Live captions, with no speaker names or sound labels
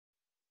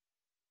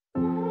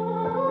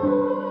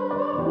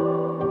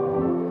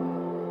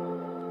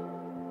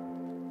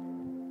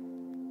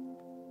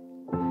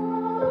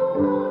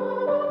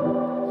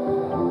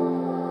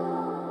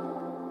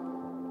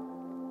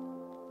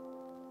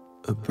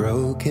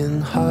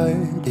Broken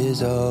heart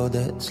is all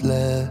that's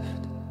left.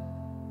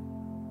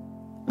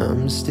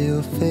 I'm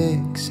still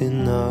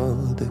fixing all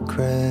the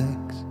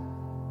cracks.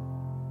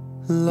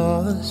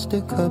 Lost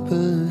a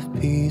couple of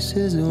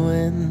pieces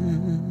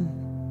when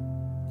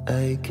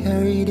I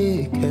carried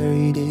it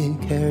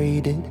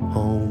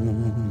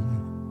home.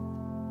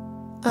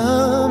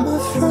 I'm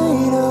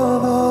afraid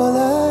of all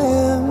I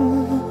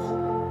am.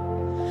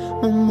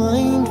 My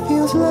mind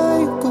feels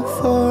like a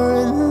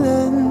foreign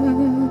land.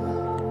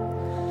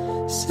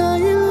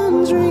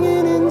 Silence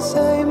ringing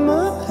inside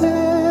my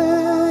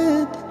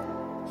head.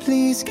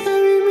 Please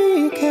carry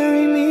me,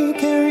 carry me,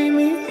 carry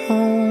me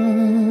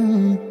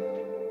home.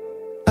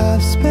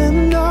 I've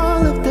spent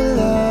all of the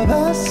love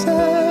I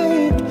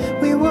saved.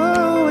 We were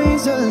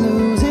always a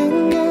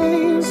losing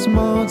game.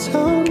 Small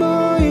town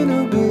boy in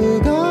a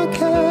big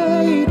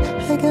arcade.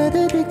 I got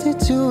addicted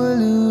to a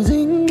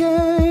losing game.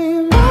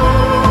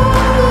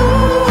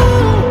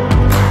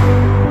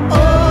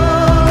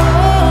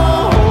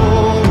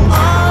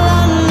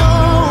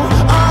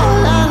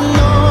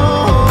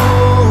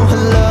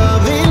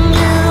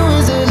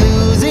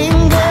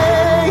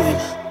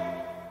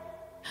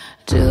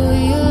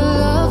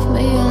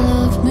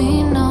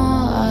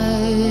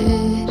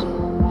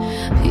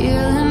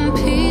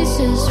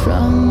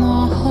 From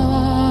my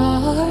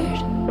heart,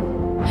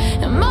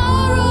 and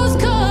my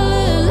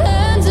rose-colored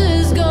lens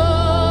is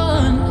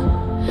gone.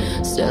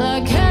 Still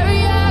I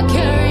carry on.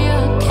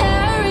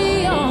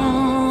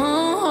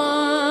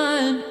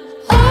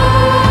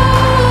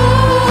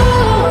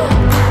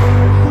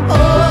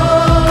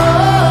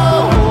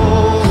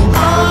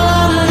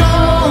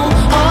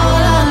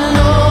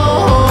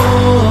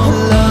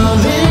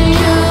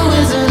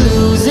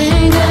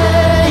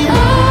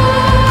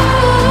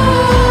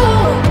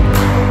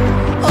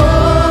 Oh,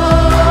 all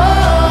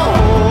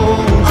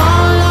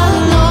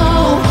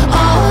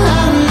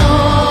I know,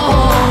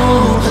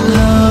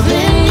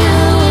 loving you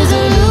is a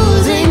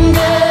losing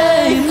game.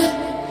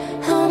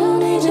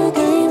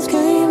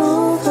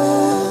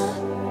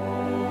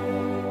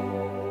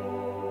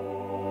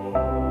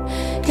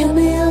 Get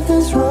me off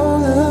this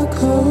roller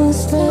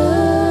coaster.